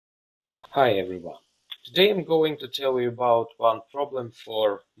Hi everyone. Today I'm going to tell you about one problem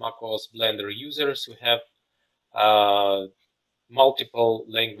for macOS Blender users who have multiple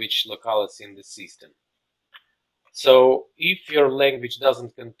language locales in the system. So if your language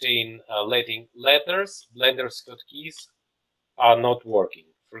doesn't contain Latin letters, Blender's hotkeys are not working.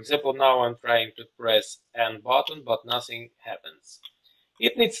 For example, now I'm trying to press N button, but nothing happens.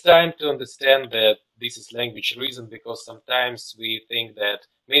 It needs time to understand that this is language reason, because sometimes we think that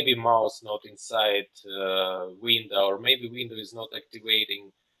maybe mouse not inside window, or maybe window is not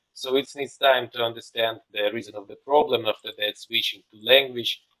activating. So it needs time to understand the reason of the problem. After that, switching to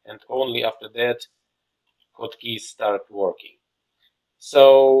language, and only after that hotkeys start working.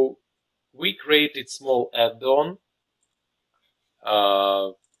 So we created small add-on.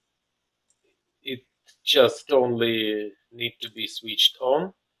 Uh, it just only need to be switched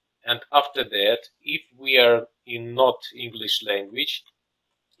on. And after that, if we are in not English language,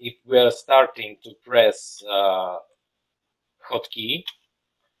 if we are starting to press hotkey,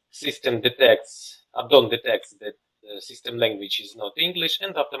 system detects, add-on detects that the system language is not English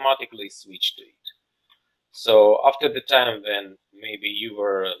and automatically switch to it. So after the time when maybe you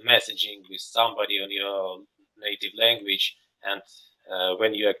were messaging with somebody on your native language, and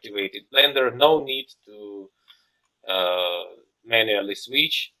when you activated Blender, no need to manually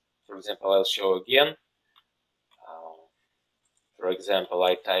switch. For example, I'll show again. For example,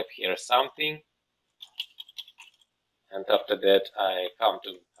 I type here something, and after that I come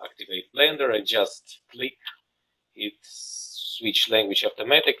to activate Blender. I just click, it switch language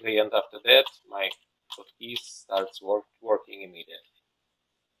automatically, and after that my hotkey starts working.